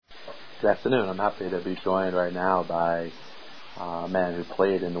Good afternoon. I'm happy to be joined right now by a man who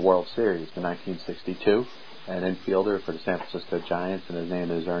played in the World Series in 1962, an infielder for the San Francisco Giants, and his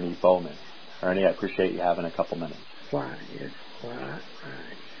name is Ernie Bowman. Ernie, I appreciate you having a couple minutes. Why? It's right.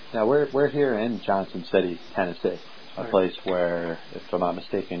 Now, we're here in Johnson City, Tennessee, a place where, if I'm not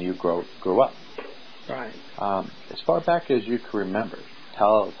mistaken, you grew up. Right. As far back as you can remember,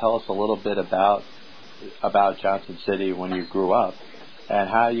 tell us a little bit about Johnson City when you grew up, and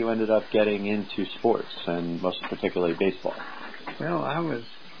how you ended up getting into sports, and most particularly baseball. Well,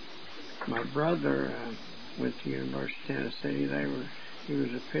 my brother went to University of Tennessee. He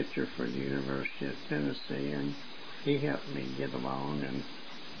was a pitcher for the University of Tennessee, and he helped me get along.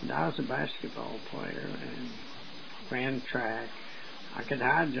 And I was a basketball player and ran track. I could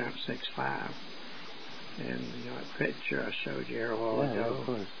high jump 6'5", and that picture I showed you here a while ago. Yeah, of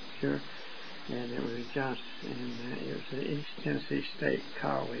course. Sure. And it was Johnson, and it was at East Tennessee State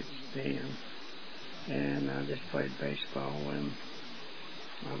College then. And I just played baseball when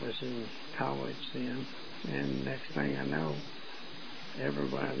I was in college then. And next thing I know,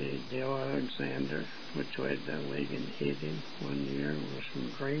 everybody, Dale Alexander, which led the league in hitting one year, was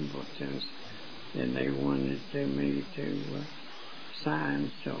from Greenville, Tennessee, and they wanted me to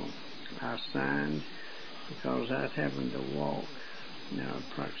sign. So I signed because I was having to walk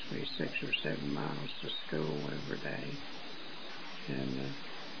approximately 6 or 7 miles to school every day. And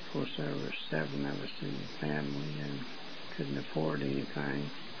of course there were 7 of us in the family and couldn't afford anything.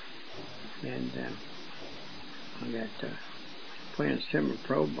 And I got to playing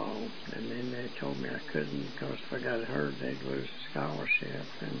semi-pro ball, and then they told me I couldn't because if I got hurt they'd lose a scholarship.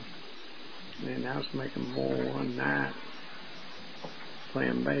 And I was making more one night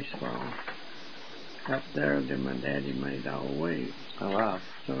playing baseball up there than my daddy made all week. Oh, wow.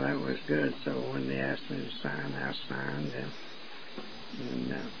 So that was good. So when they asked me to sign, I signed.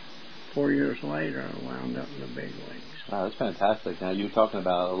 And 4 years later, I wound up in the big leagues. Wow, that's fantastic. Now, you were talking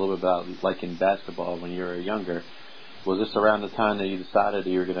about a little bit about like in basketball when you were younger. Was this around the time that you decided that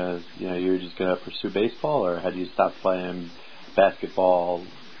you were just gonna pursue baseball, or had you stopped playing basketball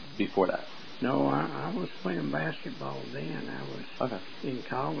before that? No, I was playing basketball then. I was in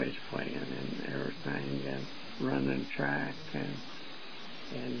college playing and everything, and running track, and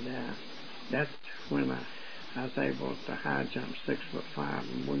that's when I was able to high jump 6'5",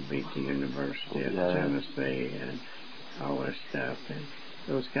 and we beat the University of Tennessee and all that stuff. And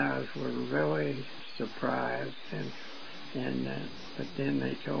those guys were really surprised, but then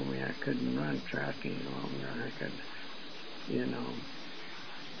they told me I couldn't run track any longer. I could, and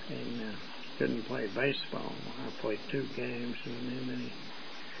couldn't play baseball. I played 2 games, and then they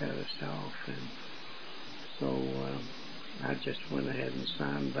cut us off. And so I just went ahead and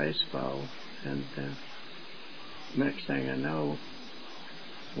signed baseball. And next thing I know,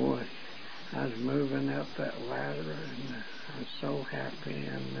 boy, I was moving up that ladder, and I was so happy.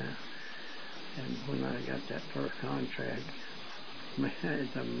 And when I got that first contract, man,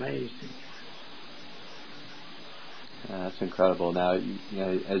 it's amazing. That's incredible. Now,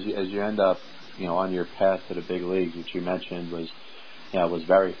 as you end up, on your path to the big leagues, which you mentioned was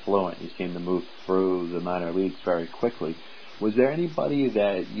very fluent. You seemed to move through the minor leagues very quickly. Was there anybody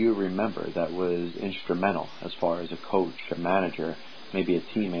that you remember that was instrumental as far as a coach, a manager, maybe a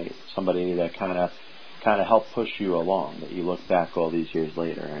teammate, somebody that kind of helped push you along, that you look back all these years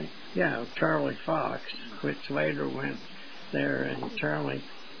later, right? Yeah, Charlie Fox, which later went there, and Charlie,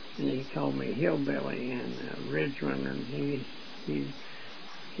 he called me Hillbilly and Ridgeman, and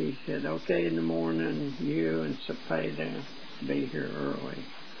he said, okay, in the morning, you and Cepeda be here early.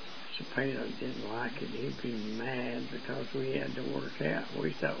 Cepeda didn't like it. He'd be mad because we had to work out.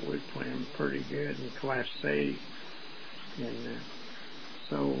 We thought we were playing pretty good in Class C. And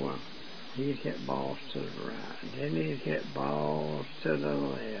so he'd hit balls to the right. Then he'd hit balls to the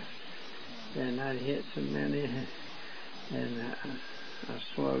left. And I'd hit so many, and I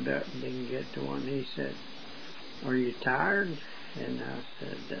slowed up and didn't get to one. He said, are you tired? And I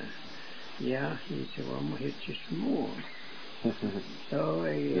said, yeah. He said, well, I'm going to hit you some more. So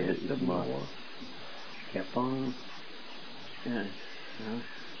he hit some more. Kept on. And I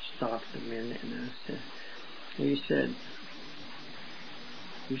stopped a minute, and I said, he said,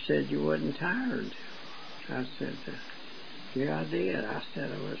 you said you wasn't tired. I said, yeah, I did. I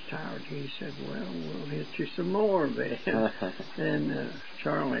said I was tired. He said, well, we'll hit you some more then. And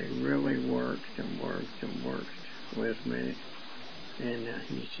Charlie really worked with me. And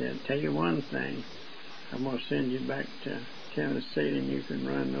he said, tell you one thing, I'm going to send you back to Tennessee, and you can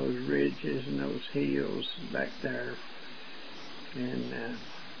run those ridges and those hills back there. And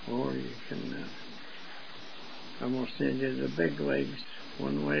or you can, I'm going to send you to the big leagues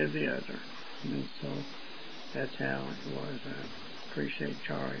one way or the other. And so that's how it was. I appreciate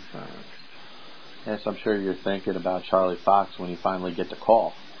Charlie Fox. Yes, I'm sure you're thinking about Charlie Fox when you finally get the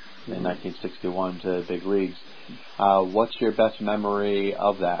call in 1961 to big leagues. What's your best memory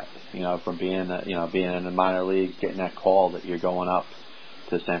of that? From being in the minor leagues, getting that call that you're going up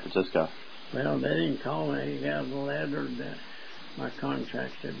to San Francisco. Well, they didn't call me. He got a letter that my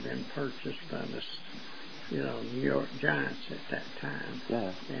contract had been purchased by the, New York Giants at that time.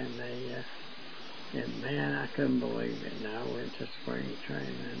 Yeah. And man, I couldn't believe it. And I went to spring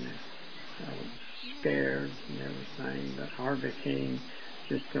training and I was scared and everything. But Harvey King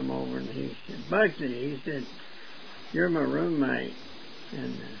just come over and he said, Bugsy, he said, you're my roommate.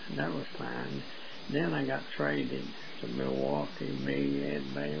 And that was fine. Then I got traded to Milwaukee, me, Ed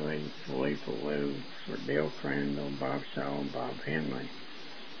Bailey, Philippe Lou, for Bill Crandall, Bob Shaw, and Bob Henley.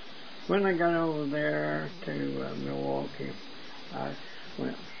 When I got over there to Milwaukee, I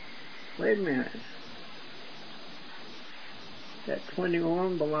went, wait a minute, that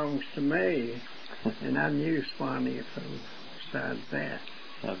 21 belongs to me. And I knew Swanee from besides that.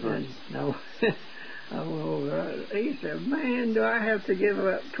 That's right. No, I went over, he said, man, do I have to give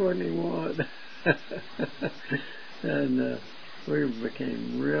up 21? And we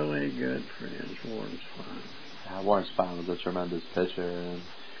became really good friends, Warren Spahn. Warren Spahn was a tremendous pitcher, and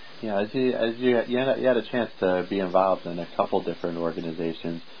as you had a chance to be involved in a couple different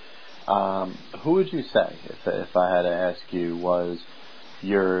organizations. Who would you say, if I had to ask you, was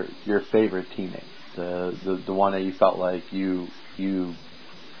your favorite teammate, the one that you felt like you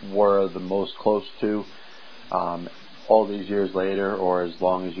were the most close to? All these years later, or as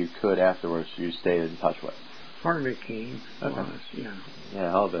long as you could afterwards, you stayed in touch with? Harvey King was, Yeah,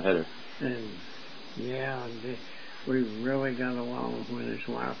 hell of a hitter. And, we really got along when his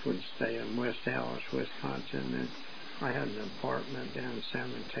wife would stay in West Allis, Wisconsin. And I had an apartment down in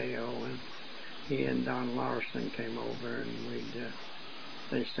San Mateo, and he and Don Larson came over, and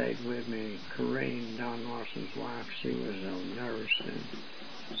they stayed with me. Corrine, Don Larson's wife, she was a nurse, and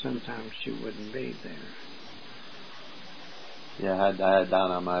sometimes she wouldn't be there. Yeah, I had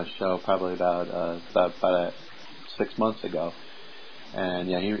Don on my show probably about 6 months ago, and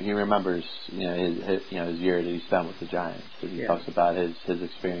he remembers his year that he spent with the Giants. He talks about his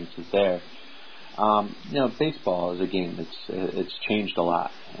experiences there. Baseball is a game it's changed a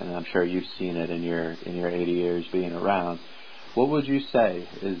lot, and I'm sure you've seen it in your 80 years being around. What would you say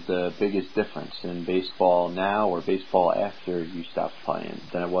is the biggest difference in baseball now or baseball after you stopped playing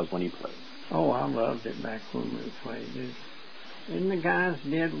than it was when you played? Oh, I loved it back when we played it. And the guys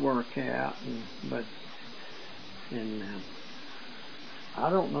did work out, but I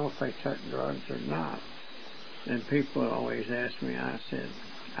don't know if they took drugs or not. And people always ask me, I said,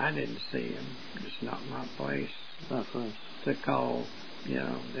 I didn't see them. It's not my place to call,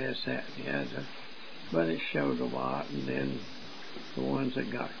 this, that, and the other. But it showed a lot, and then the ones that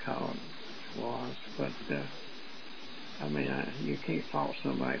got caught was. But, you can't fault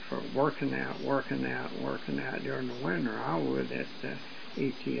somebody for working out during the winter. I would at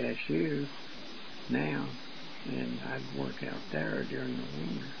ETSU now, and I'd work out there during the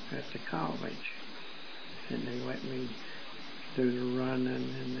winter at the college. And they let me do the running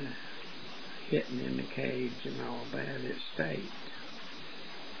and the hitting in the cage and all that at State.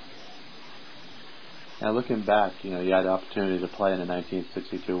 Now, looking back, you had the opportunity to play in the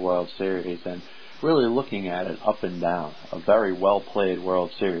 1962 World Series, and really looking at it up and down, a very well-played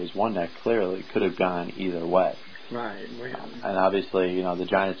World Series, one that clearly could have gone either way. Right. Well, and obviously, the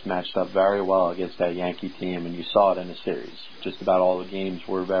Giants matched up very well against that Yankee team, and you saw it in the series. Just about all the games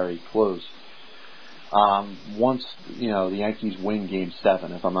were very close. Once, the Yankees win Game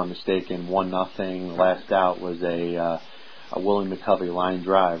 7, if I'm not mistaken, 1-0. Last out was a Willie McCovey line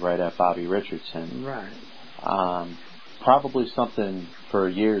drive right at Bobby Richardson. Right. Probably something for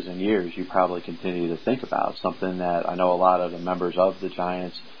years and years you probably continue to think about. Something that I know a lot of the members of the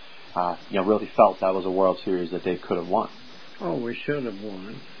Giants, really felt that was a World Series that they could have won. Oh, we should have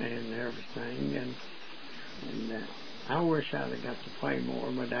won and everything. And I wish I'd have got to play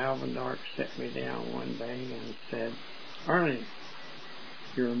more, but Alvin Dark set me down one day and said, Ernie,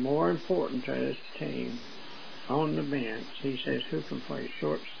 you're more important to this team on the bench. He says, who can play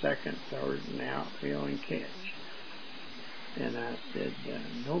short, second, third, and outfield and catch? And I said,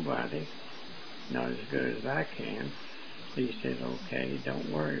 nobody, not as good as I can. He said, okay, don't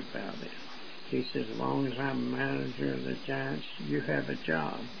worry about it. He says, as long as I'm manager of the Giants, you have a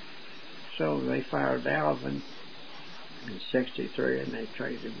job. So they fired Alvin in 63, and they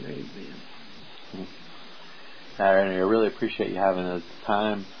traded me then. Ernie, I really appreciate you having the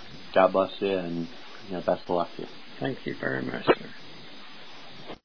time. God bless you, and best of luck to you. Thank you very much, sir.